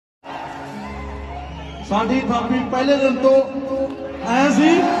साडी थापी पहले दिन तो ऐ सी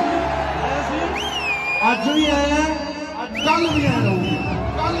अज भी आया कल भी आया रहूगी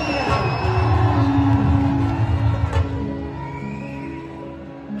कल भी आया।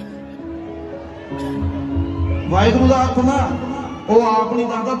 वाहिगुरू दा हथ ना वो आप नहीं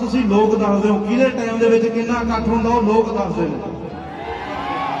दसदा, तुसीं लोग दसदे हो किहड़े टाइम दे विच किन्ना इकट्ठ हुंदा वो लोग दसदे ने।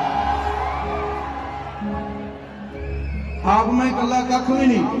 आप मैं कला कख भी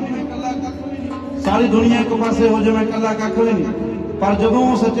नहीं, सारी दुनिया एक पासे हो जाए मैं कला कख भी नहीं, पर जदों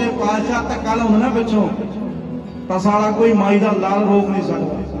सच्चे पातशाह धक्का लाउंदे ना पिछों तां साला कोई माई दा लाल रोक नहीं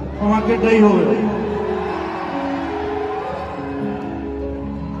सकदा, भावें किड्डा ही होवे।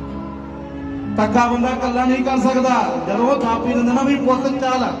 धक्का बंदा कला नहीं कर सकदा, जदों वो थापी दिंदे ना भी पुੱਤ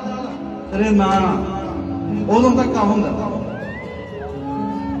चल तेरे नां उदों धक्का हुंदा।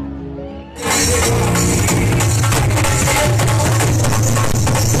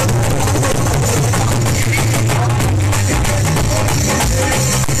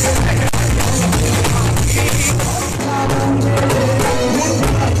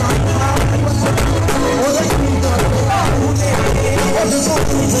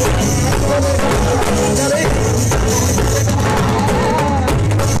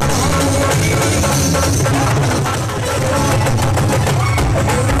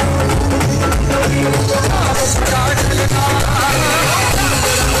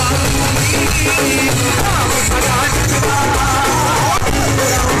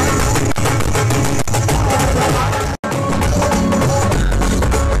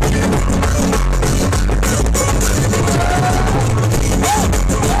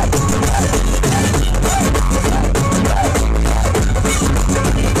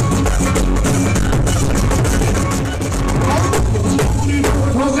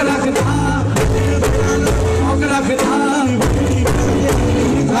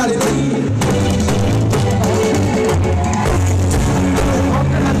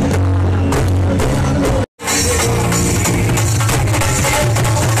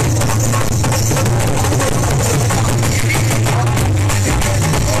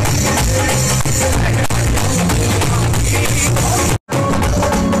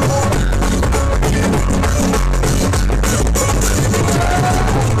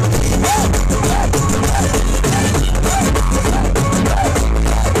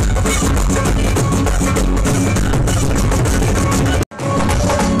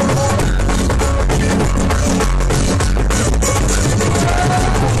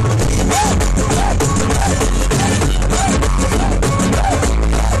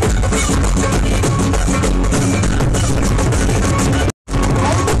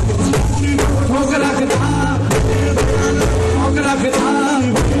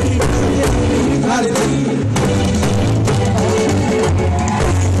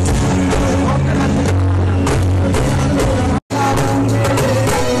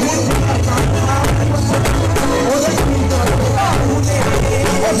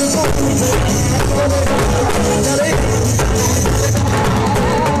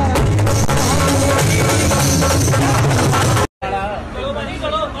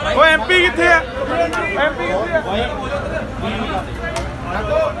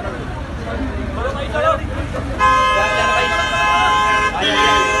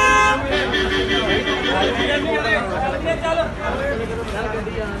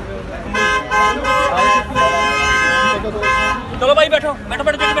 चलो भाई बैठो बैठो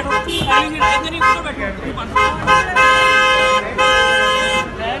बैठो बैठो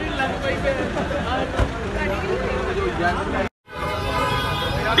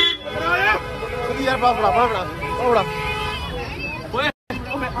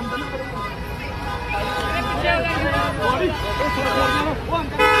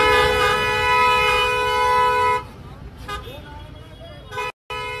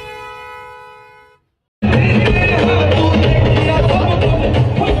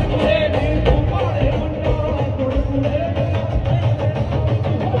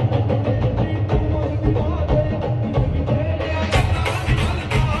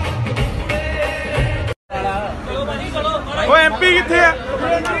एमपी किथे है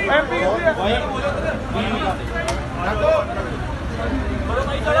एमपी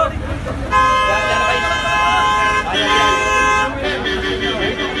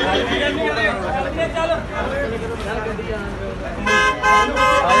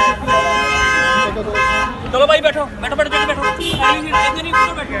चलो भाई बैठो बैठो बैठो बैठो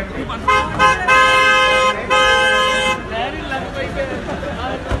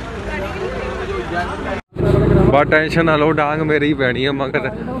बस टेंशन ना लो, डांग मेरी ही पैनी है मगर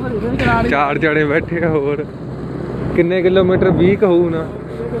चार जने बैठे। होर किन्ने किलोमीटर 20 कहू ना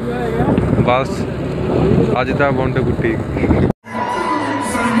बस ਅੱਜ ਤਾਂ ਬੁੰਡ ਕੁੱਟੀ